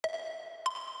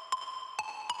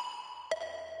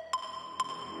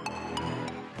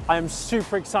I am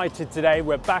super excited today.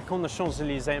 We're back on the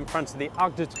Champs-Élysées in front of the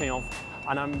Arc de Triomphe,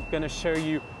 and I'm going to show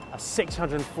you a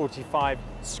 645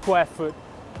 square foot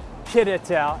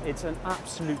pied-à-terre. It's an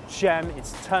absolute gem.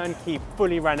 It's turnkey,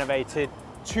 fully renovated,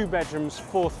 2 bedrooms,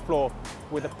 4th floor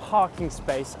with a parking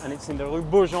space, and it's in the Rue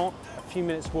Beaujon, a few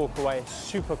minutes walk away,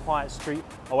 super quiet street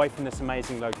away from this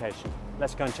amazing location.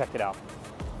 Let's go and check it out.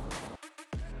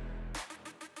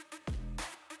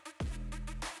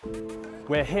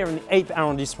 We're here in the 8th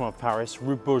arrondissement of Paris,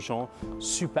 Rue Beaujon,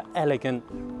 super elegant,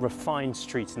 refined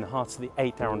street in the heart of the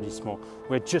 8th arrondissement.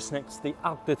 We're just next to the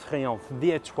Arc de Triomphe,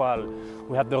 the Etoile.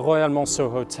 We have the Royal Monceau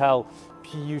Hotel,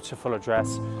 beautiful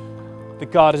address. The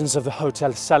gardens of the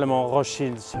Hotel Salomon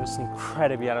Rothschild, so it's an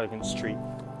incredibly elegant street.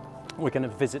 We're going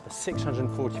to visit the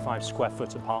 645 square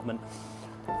foot apartment,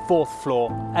 4th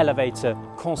floor, elevator,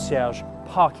 concierge,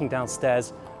 parking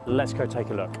downstairs. Let's go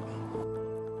take a look.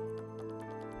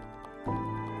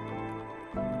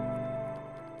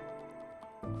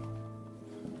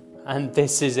 And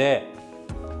this is it.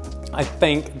 I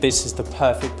think this is the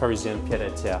perfect Parisian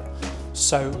pied-à-terre.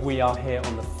 So we are here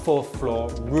on the 4th floor,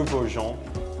 Rue Beaujon.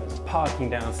 There's parking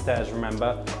downstairs,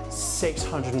 remember,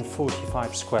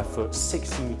 645 square foot,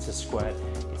 60 meters squared.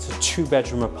 It's a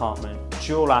 2-bedroom apartment,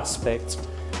 dual aspect,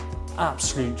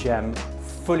 absolute gem,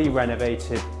 fully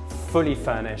renovated, fully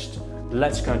furnished.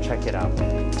 Let's go and check it out.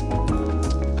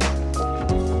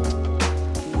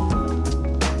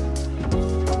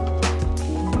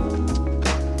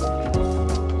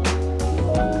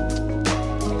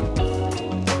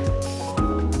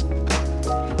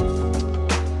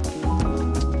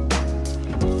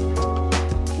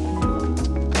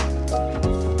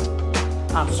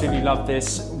 Absolutely love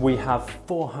this. We have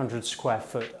 400 square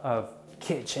foot of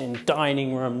kitchen,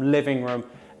 dining room, living room.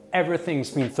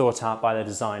 Everything's been thought out by the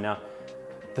designer.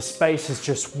 The space has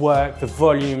just worked, the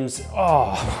volumes,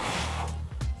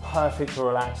 perfect for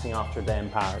relaxing after a day in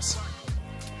Paris.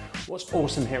 What's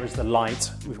awesome here is the light.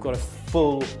 We've got a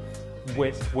full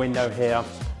width window here,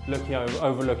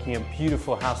 overlooking a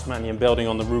beautiful Haussmannien building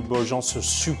on the Rue Beaujon, so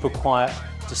super quiet,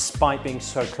 despite being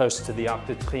so close to the Arc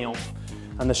de Triomphe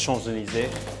and the Champs-Élysées,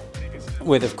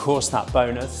 with of course that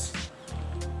bonus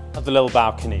of the little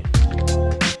balcony.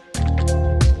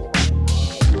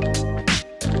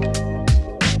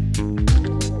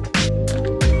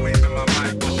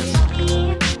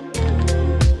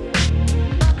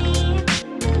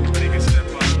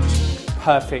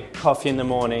 Perfect coffee in the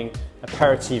morning,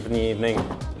 aperitif in the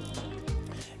evening.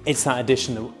 It's that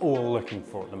addition that we're all looking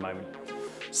for at the moment.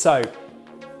 So,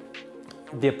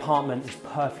 the apartment is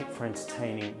perfect for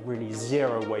entertaining, really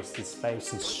zero wasted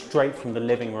space, and straight from the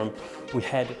living room, we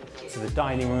head to the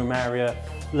dining room area,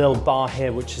 little bar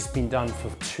here which has been done for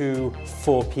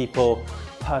 2-4 people,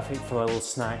 perfect for a little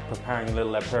snack, preparing a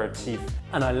little aperitif,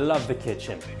 and I love the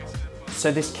kitchen. So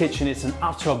this kitchen is an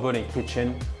Arthur Bonnet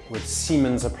kitchen with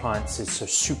Siemens appliances, so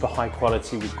super high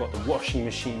quality. We've got the washing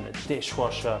machine, the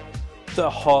dishwasher, the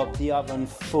hob, the oven,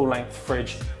 full-length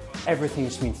fridge.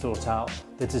 Everything's been thought out.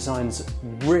 The design's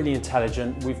really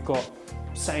intelligent. We've got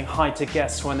saying hi to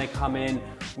guests when they come in.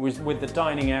 With the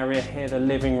dining area here, the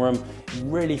living room,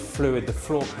 really fluid. The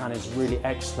floor plan is really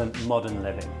excellent, modern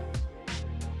living.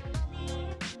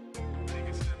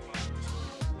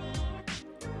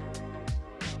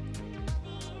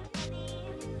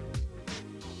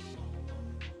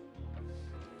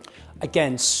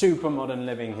 Again, super modern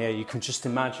living here. You can just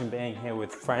imagine being here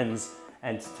with friends,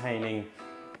 entertaining.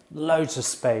 Loads of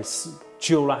space,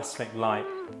 dual aspect light,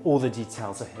 all the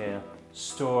details are here.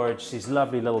 Storage, these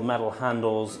lovely little metal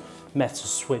handles, metal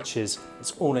switches,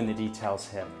 it's all in the details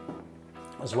here.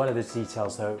 As well as the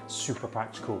details though, super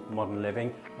practical modern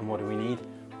living. And what do we need?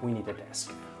 We need a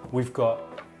desk. We've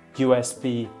got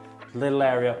USB, little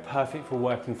area, perfect for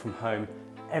working from home.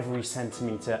 Every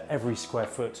centimetre, every square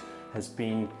foot has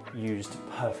been used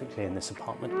perfectly in this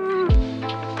apartment.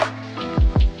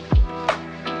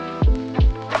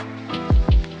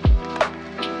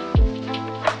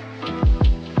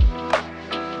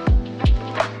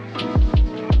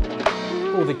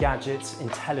 All the gadgets,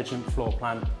 intelligent floor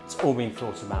plan, it's all been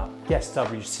thought about. Guest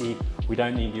WC, we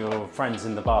don't need your friends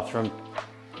in the bathroom.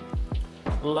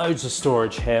 Loads of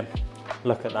storage here,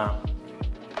 look at that.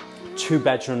 2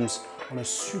 bedrooms on a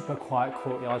super quiet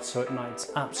courtyard, so at night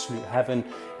it's absolute heaven.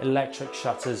 Electric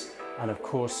shutters, and of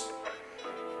course,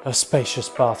 a spacious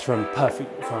bathroom,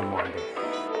 perfect for unwinding.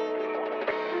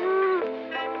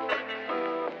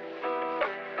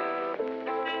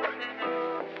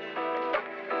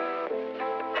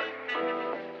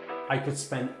 I could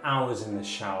spend hours in this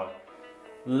shower.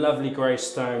 Lovely grey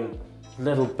stone,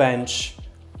 little bench,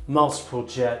 multiple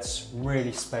jets,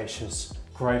 really spacious,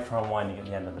 great for unwinding at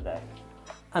the end of the day.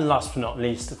 And last but not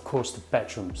least, of course, the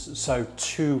bedrooms. So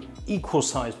 2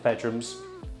 equal-sized bedrooms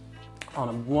on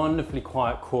a wonderfully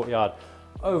quiet courtyard,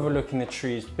 overlooking the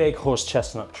trees, big horse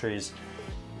chestnut trees,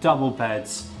 double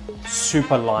beds,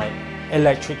 super light,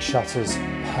 electric shutters,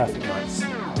 perfect nights.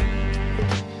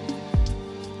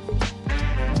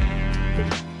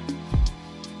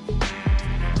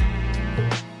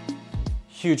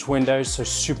 Huge windows, so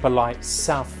super light,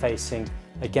 south facing.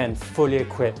 Again, fully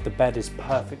equipped, the bed is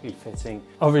perfectly fitting.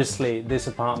 Obviously, this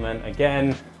apartment,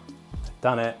 again,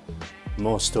 done it,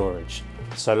 more storage.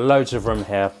 So loads of room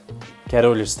here, get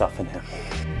all your stuff in here.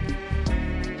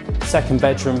 Second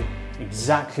bedroom,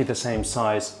 exactly the same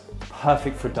size,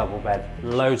 perfect for a double bed,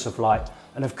 loads of light,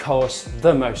 and of course,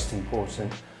 the most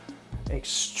important,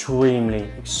 extremely,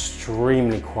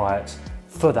 extremely quiet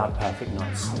for that perfect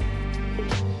night's sleep.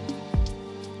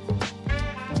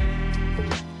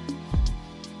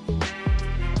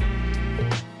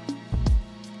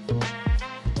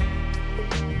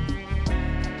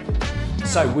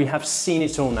 So we have seen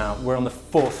it all now. We're on the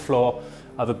 4th floor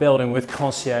of a building with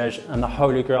concierge and the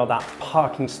holy grail, that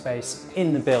parking space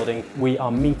in the building. We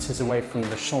are meters away from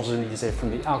the Champs-Élysées,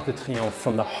 from the Arc de Triomphe,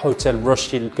 from the Hotel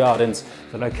Rothschild Gardens.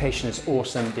 The location is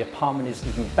awesome. The apartment is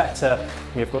even better.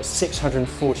 We've got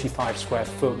 645 square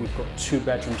foot. We've got 2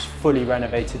 bedrooms, fully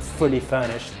renovated, fully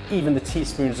furnished. Even the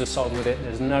teaspoons are sold with it.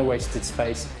 There's no wasted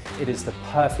space. It is the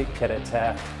perfect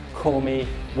pied-à-terre. Call me,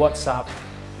 WhatsApp,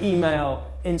 email,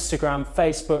 Instagram,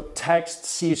 Facebook, text.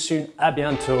 See you soon. À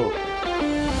bientôt.